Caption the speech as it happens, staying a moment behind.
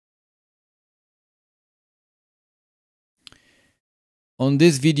on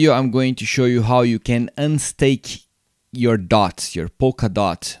this video, I'm going to show you how you can unstake your dots, your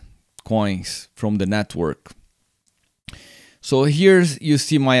Polkadot coins from the network. So here's, you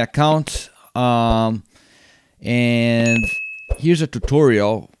see my account, and here's a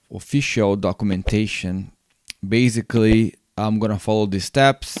tutorial, official documentation. Basically, I'm gonna follow the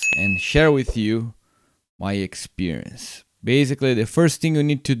steps and share with you my experience. Basically, the first thing you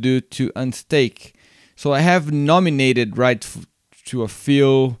need to do to unstake. So I have nominated right to a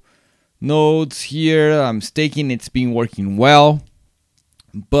few nodes here. I'm staking, it's been working well,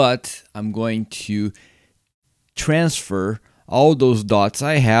 but I'm going to transfer all those dots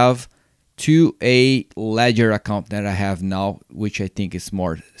I have to a ledger account that I have now, which I think is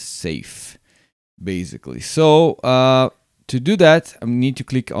more safe, basically. So to do that, I need to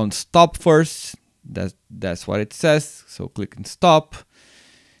click on stop first. That's what it says. So click on stop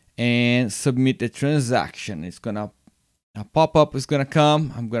and submit the transaction. It's gonna, a pop-up is gonna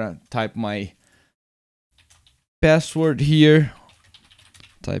come. I'm gonna type my password here,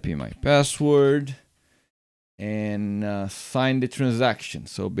 type in my password, and sign the transaction.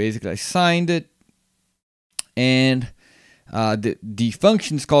 So basically I signed it, and the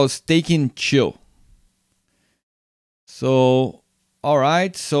function is called staking chill. So all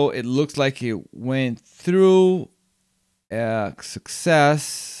right, so it looks like it went through,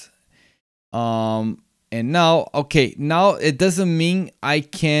 success. And now, okay, now it doesn't mean I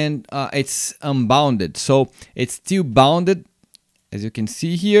can, it's unbounded. So it's still bounded, as you can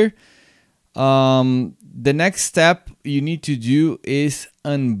see here. The next step you need to do is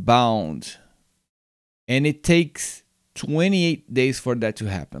unbound. And it takes 28 days for that to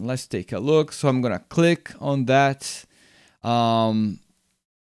happen. Let's take a look. So I'm gonna click on that. And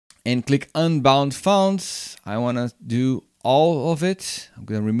click unbound funds. I want to do all of it. I'm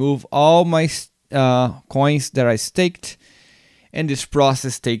going to remove all my coins that I staked, and this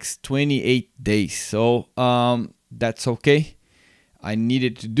process takes 28 days. So that's okay. I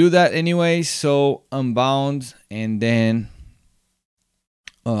needed to do that anyway. So unbound, and then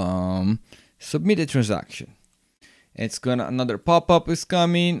submit a transaction. It's gonna, another pop-up is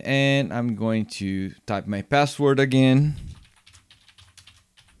coming, and I'm going to type my password again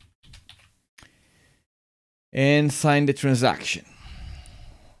and sign the transaction.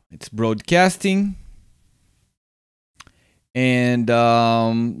 It's broadcasting, and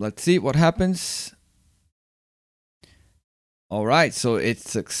let's see what happens. All right, so it's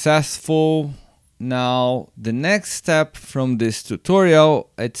successful. Now the next step from this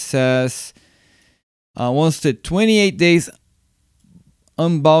tutorial, it says once the 28 days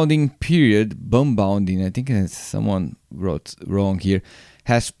unbounding period, I think someone wrote wrong here,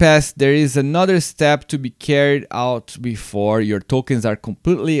 has passed, there is another step to be carried out before your tokens are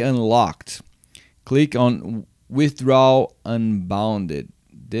completely unlocked. Click on withdraw unbounded.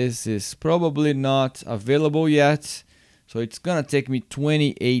 This is probably not available yet, so it's gonna take me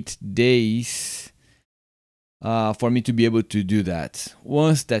 28 days for me to be able to do that.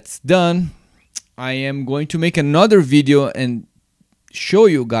 Once that's done, I am going to make another video and show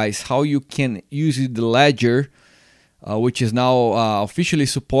you guys how you can use the ledger, which is now officially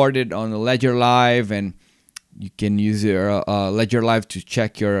supported on the Ledger Live, and you can use your Ledger Live to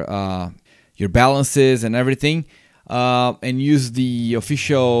check your balances and everything, and use the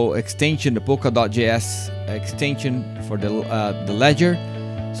official extension, the Polkadot.js extension for the ledger.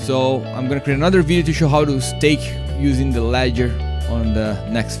 So I'm gonna create another video to show how to stake using the ledger on the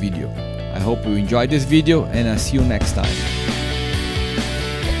next video. I hope you enjoyed this video, and I'll see you next time.